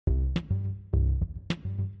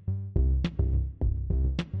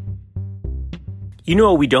You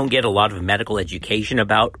know what we don't get a lot of medical education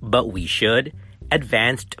about, but we should?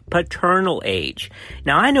 Advanced paternal age.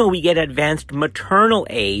 Now, I know we get advanced maternal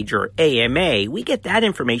age, or AMA. We get that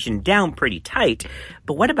information down pretty tight.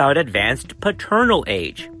 But what about advanced paternal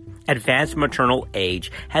age? Advanced maternal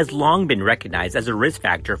age has long been recognized as a risk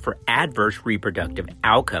factor for adverse reproductive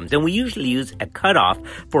outcomes, and we usually use a cutoff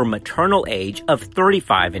for maternal age of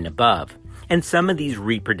 35 and above. And some of these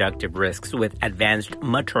reproductive risks with advanced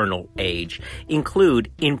maternal age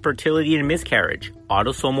include infertility and miscarriage,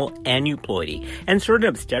 autosomal aneuploidy, and certain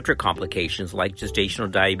obstetric complications like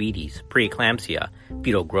gestational diabetes, preeclampsia,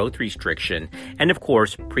 fetal growth restriction, and of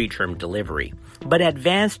course, preterm delivery. But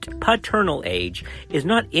advanced paternal age is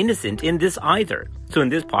not innocent in this either. So in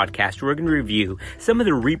this podcast, we're going to review some of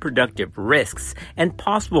the reproductive risks and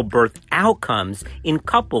possible birth outcomes in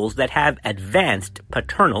couples that have advanced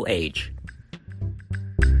paternal age.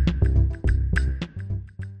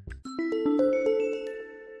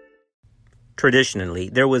 Traditionally,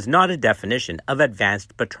 there was not a definition of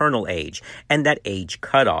advanced paternal age and that age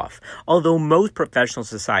cutoff, although most professional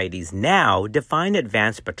societies now define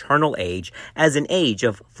advanced paternal age as an age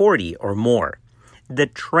of 40 or more. The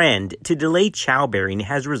trend to delay childbearing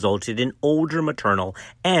has resulted in older maternal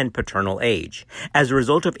and paternal age. As a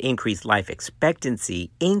result of increased life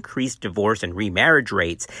expectancy, increased divorce and remarriage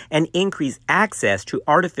rates, and increased access to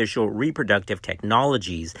artificial reproductive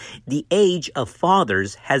technologies, the age of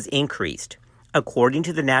fathers has increased. According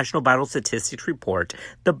to the National Vital Statistics Report,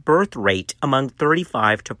 the birth rate among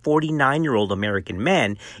 35 to 49-year-old American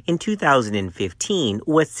men in 2015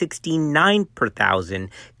 was 69 per thousand,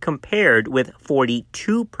 compared with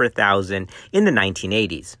 42 per thousand in the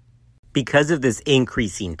 1980s. Because of this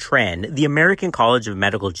increasing trend, the American College of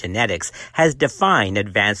Medical Genetics has defined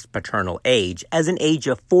advanced paternal age as an age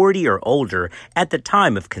of 40 or older at the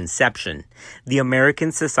time of conception. The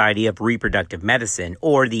American Society of Reproductive Medicine,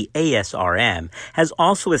 or the ASRM, has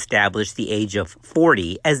also established the age of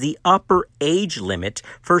 40 as the upper age limit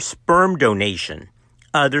for sperm donation.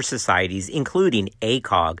 Other societies, including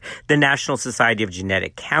ACOG, the National Society of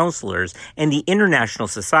Genetic Counselors, and the International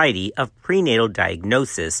Society of Prenatal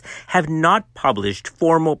Diagnosis, have not published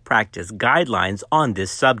formal practice guidelines on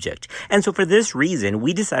this subject. And so for this reason,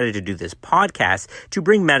 we decided to do this podcast to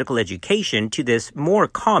bring medical education to this more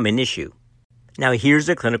common issue. Now, here's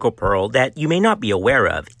a clinical pearl that you may not be aware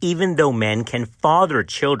of. Even though men can father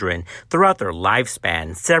children throughout their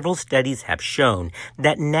lifespan, several studies have shown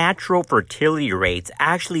that natural fertility rates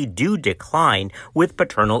actually do decline with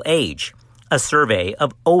paternal age. A survey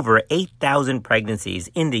of over 8,000 pregnancies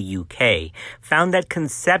in the UK found that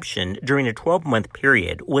conception during a 12-month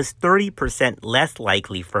period was 30% less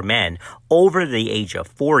likely for men over the age of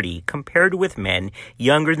 40 compared with men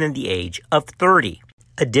younger than the age of 30.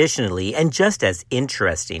 Additionally, and just as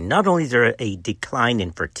interesting, not only is there a decline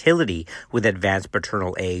in fertility with advanced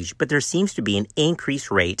paternal age, but there seems to be an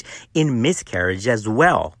increased rate in miscarriage as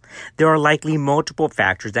well. There are likely multiple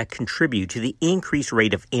factors that contribute to the increased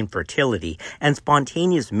rate of infertility and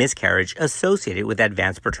spontaneous miscarriage associated with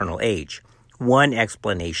advanced paternal age. One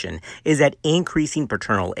explanation is that increasing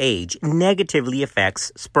paternal age negatively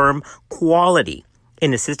affects sperm quality.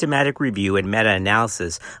 In a systematic review and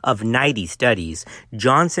meta-analysis of 90 studies,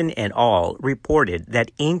 Johnson et al. Reported that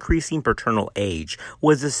increasing paternal age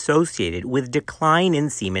was associated with decline in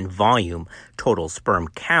semen volume, total sperm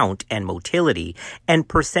count and motility, and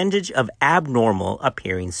percentage of abnormal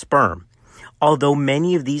appearing sperm. Although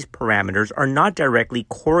many of these parameters are not directly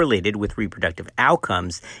correlated with reproductive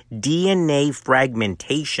outcomes, DNA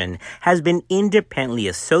fragmentation has been independently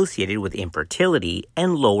associated with infertility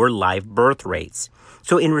and lower live birth rates.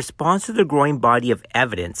 So in response to the growing body of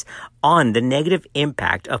evidence on the negative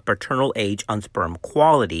impact of paternal age on sperm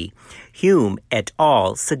quality, Hume et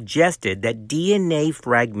al. Suggested that DNA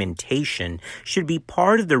fragmentation should be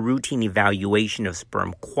part of the routine evaluation of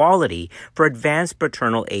sperm quality for advanced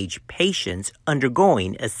paternal age patients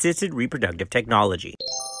undergoing assisted reproductive technology.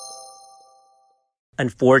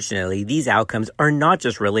 Unfortunately, these outcomes are not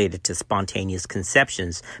just related to spontaneous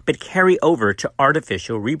conceptions, but carry over to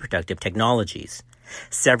artificial reproductive technologies.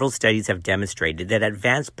 Several studies have demonstrated that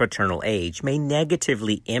advanced paternal age may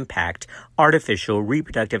negatively impact artificial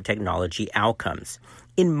reproductive technology outcomes.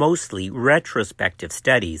 In mostly retrospective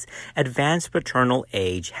studies, advanced paternal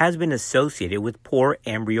age has been associated with poor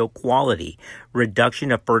embryo quality,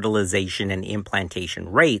 reduction of fertilization and implantation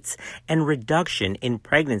rates, and reduction in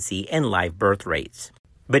pregnancy and live birth rates.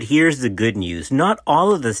 But here's the good news. Not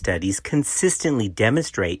all of the studies consistently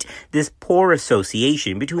demonstrate this poor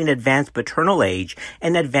association between advanced paternal age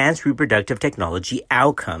and advanced reproductive technology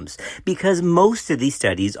outcomes, because most of these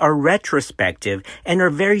studies are retrospective and are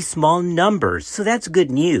very small numbers, so that's good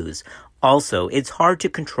news. Also, it's hard to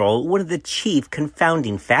control one of the chief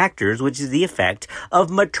confounding factors, which is the effect of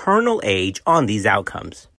maternal age on these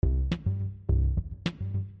outcomes.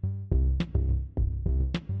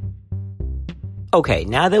 Okay,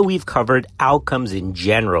 now that we've covered outcomes in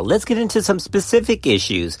general, let's get into some specific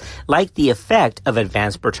issues, like the effect of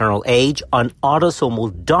advanced paternal age on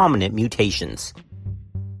autosomal dominant mutations.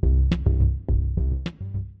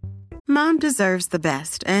 Mom deserves the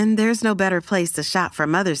best, and there's no better place to shop for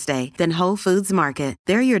Mother's Day than Whole Foods Market.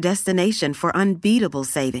 They're your destination for unbeatable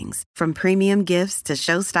savings, from premium gifts to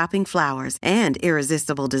show-stopping flowers and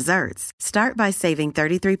irresistible desserts. Start by saving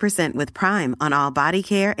 33% with Prime on all body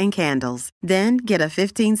care and candles. Then get a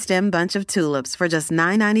 15-stem bunch of tulips for just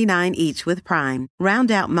 $9.99 each with Prime.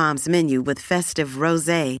 Round out Mom's menu with festive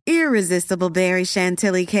rosé, irresistible berry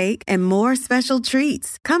chantilly cake, and more special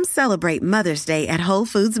treats. Come celebrate Mother's Day at Whole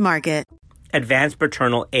Foods Market. Advanced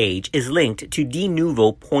paternal age is linked to de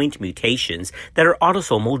novo point mutations that are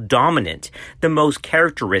autosomal dominant. The most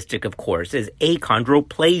characteristic, of course, is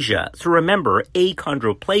achondroplasia. So remember,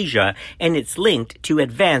 achondroplasia, and it's linked to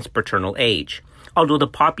advanced paternal age. Although the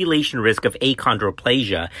population risk of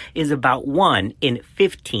achondroplasia is about 1 in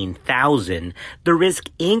 15,000, the risk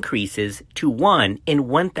increases to 1 in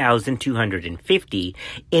 1,250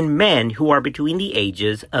 in men who are between the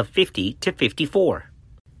ages of 50 to 54.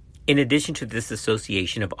 In addition to this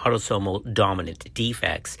association of autosomal dominant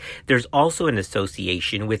defects, there's also an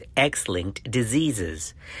association with X-linked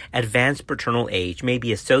diseases. Advanced paternal age may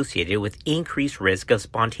be associated with increased risk of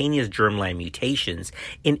spontaneous germline mutations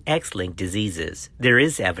in X-linked diseases. There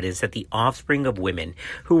is evidence that the offspring of women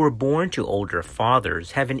who were born to older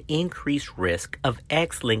fathers have an increased risk of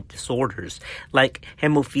X-linked disorders like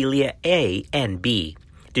hemophilia A and B.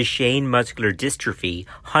 Duchenne muscular dystrophy,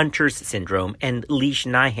 Hunter's syndrome, and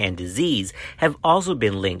Lesch-Nyhan disease have also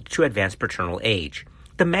been linked to advanced paternal age.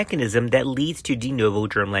 The mechanism that leads to de novo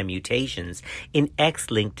germline mutations in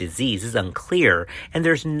X-linked disease is unclear, and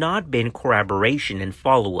there's not been corroboration in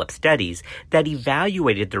follow-up studies that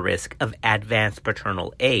evaluated the risk of advanced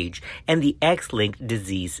paternal age and the X-linked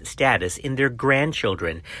disease status in their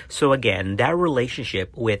grandchildren. So again, that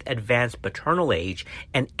relationship with advanced paternal age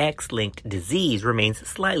and X-linked disease remains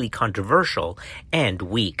slightly controversial and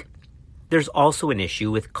weak. There's also an issue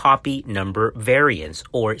with copy number variants,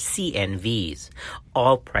 or CNVs.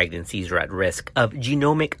 All pregnancies are at risk of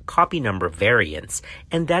genomic copy number variants,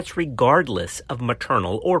 and that's regardless of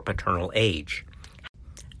maternal or paternal age.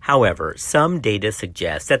 However, some data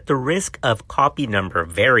suggests that the risk of copy number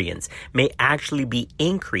variants may actually be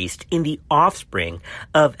increased in the offspring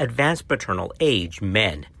of advanced paternal age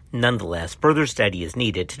men. Nonetheless, further study is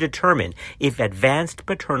needed to determine if advanced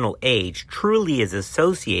paternal age truly is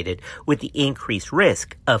associated with the increased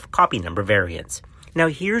risk of copy number variants. Now,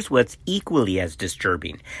 here's what's equally as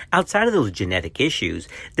disturbing. Outside of those genetic issues,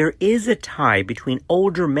 there is a tie between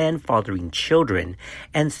older men fathering children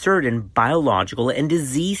and certain biological and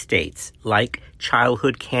disease states, like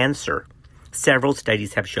childhood cancer. Several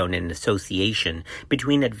studies have shown an association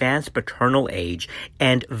between advanced paternal age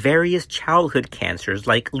and various childhood cancers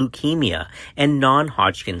like leukemia and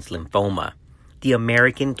non-Hodgkin's lymphoma. The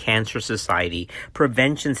American Cancer Society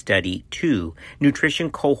Prevention Study 2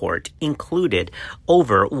 nutrition cohort included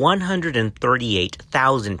over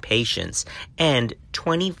 138,000 patients and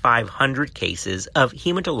 2,500 cases of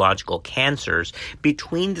hematological cancers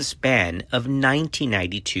between the span of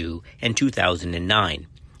 1992 and 2009.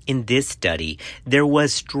 In this study, there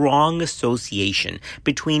was strong association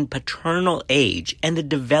between paternal age and the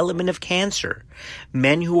development of cancer.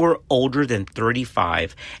 Men who were older than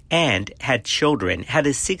 35 and had children had a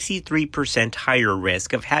 63% higher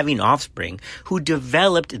risk of having offspring who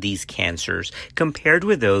developed these cancers compared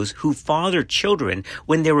with those who fathered children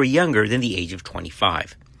when they were younger than the age of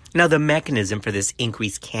 25. Now, the mechanism for this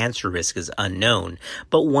increased cancer risk is unknown,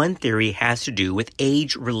 but one theory has to do with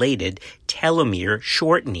age-related telomere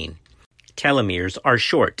shortening. Telomeres are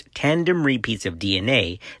short, tandem repeats of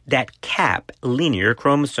DNA that cap linear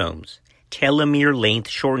chromosomes. Telomere length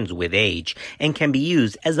shortens with age and can be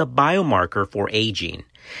used as a biomarker for aging.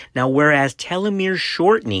 Now, whereas telomere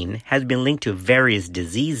shortening has been linked to various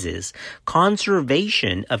diseases,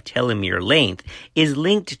 conservation of telomere length is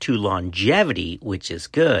linked to longevity, which is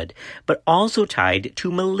good, but also tied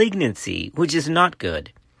to malignancy, which is not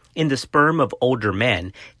good. In the sperm of older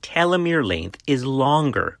men, telomere length is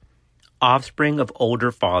longer. offspring of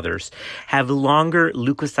older fathers have longer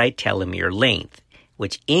leukocyte telomere length,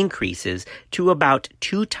 which increases to about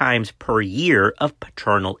 2 times per year of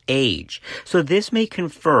paternal age. So this may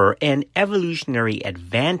confer an evolutionary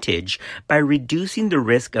advantage by reducing the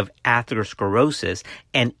risk of atherosclerosis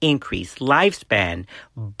and increased lifespan,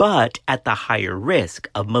 but at the higher risk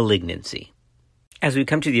of malignancy. As we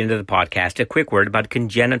come to the end of the podcast, a quick word about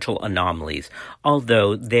congenital anomalies.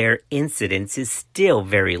 Although their incidence is still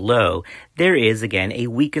very low, there is, again, a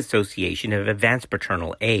weak association of advanced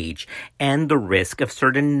paternal age and the risk of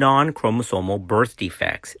certain non-chromosomal birth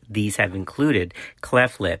defects. These have included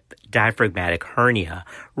cleft lip, diaphragmatic hernia,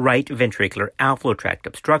 right ventricular outflow tract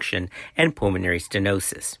obstruction, and pulmonary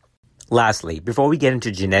stenosis. Lastly, before we get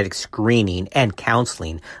into genetic screening and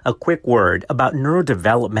counseling, a quick word about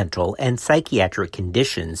neurodevelopmental and psychiatric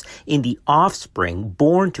conditions in the offspring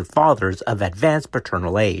born to fathers of advanced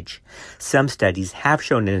paternal age. Some studies have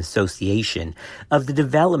shown an association of the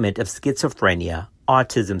development of schizophrenia,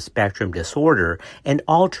 autism spectrum disorder, and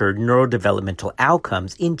altered neurodevelopmental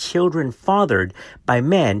outcomes in children fathered by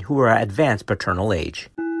men who are advanced paternal age.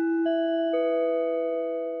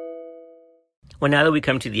 Well, now that we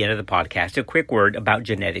come to the end of the podcast, a quick word about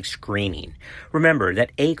genetic screening. Remember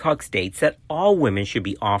that ACOG states that all women should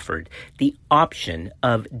be offered the option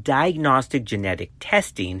of diagnostic genetic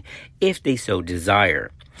testing if they so desire.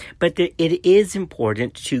 But it is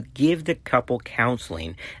important to give the couple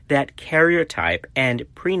counseling that karyotype and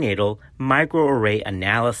prenatal microarray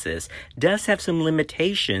analysis does have some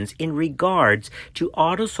limitations in regards to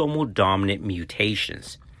autosomal dominant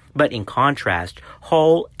mutations. But in contrast,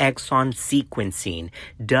 whole exon sequencing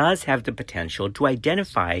does have the potential to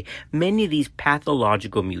identify many of these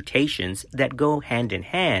pathological mutations that go hand in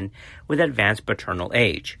hand with advanced paternal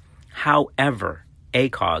age. However,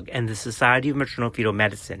 ACOG and the Society of Maternal-Fetal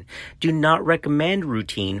Medicine do not recommend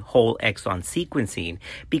routine whole exon sequencing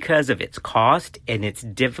because of its cost and its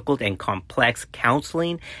difficult and complex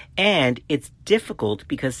counseling, and it's difficult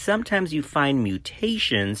because sometimes you find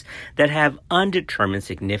mutations that have undetermined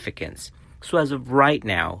significance. So as of right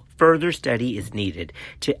now, further study is needed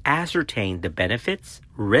to ascertain the benefits,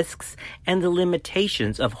 risks, and the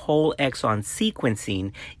limitations of whole exon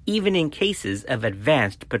sequencing, even in cases of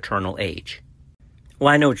advanced paternal age.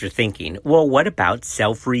 Well, I know what you're thinking. Well, what about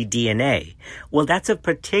cell-free DNA? Well, that's of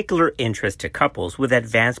particular interest to couples with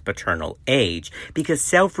advanced paternal age because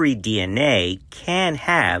cell-free DNA can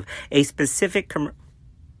have a specific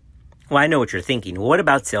Well, I know what you're thinking. What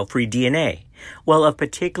about cell-free DNA? Well, of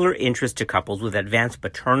particular interest to couples with advanced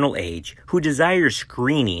paternal age who desire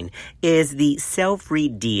screening is the cell-free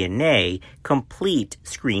DNA complete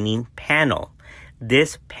screening panel.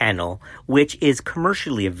 This panel, which is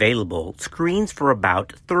commercially available, screens for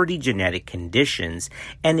about 30 genetic conditions,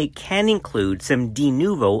 and it can include some de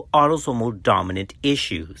novo autosomal dominant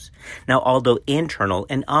issues. Now, although internal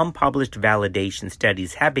and unpublished validation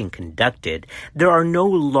studies have been conducted, there are no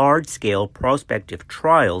large-scale prospective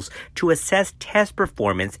trials to assess test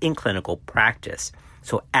performance in clinical practice.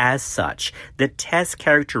 So as such, the test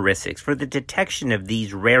characteristics for the detection of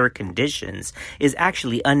these rare conditions is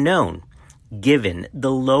actually unknown. Given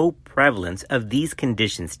the low prevalence of these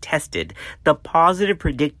conditions tested, the positive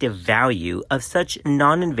predictive value of such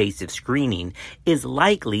non-invasive screening is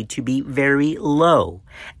likely to be very low.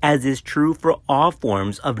 As is true for all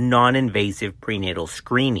forms of non-invasive prenatal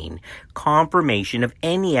screening, confirmation of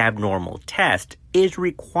any abnormal test is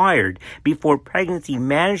required before pregnancy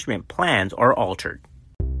management plans are altered.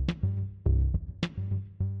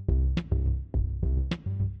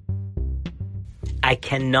 I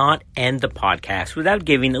cannot end the podcast without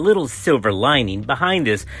giving a little silver lining behind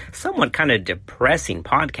this somewhat kind of depressing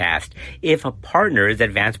podcast if a partner is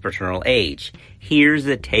advanced paternal age. Here's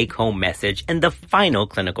the take-home message and the final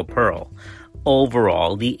clinical pearl.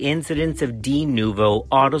 Overall, the incidence of de novo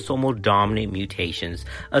autosomal dominant mutations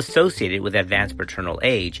associated with advanced paternal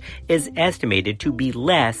age is estimated to be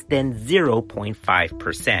less than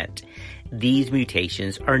 0.5%. These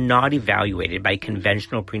mutations are not evaluated by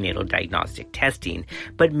conventional prenatal diagnostic testing,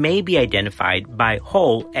 but may be identified by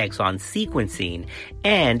whole exon sequencing,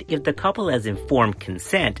 and if the couple has informed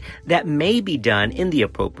consent, that may be done in the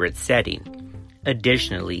appropriate setting.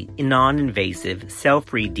 Additionally, non-invasive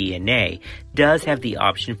cell-free DNA does have the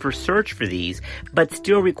option for search for these, but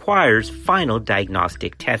still requires final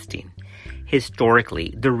diagnostic testing.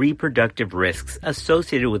 Historically, the reproductive risks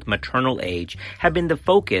associated with maternal age have been the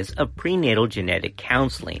focus of prenatal genetic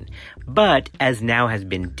counseling. But, as now has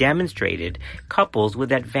been demonstrated, couples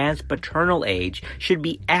with advanced paternal age should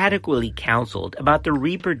be adequately counseled about the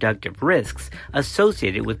reproductive risks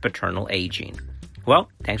associated with paternal aging. Well,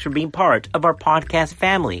 thanks for being part of our podcast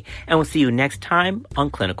family, and we'll see you next time on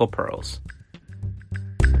Clinical Pearls.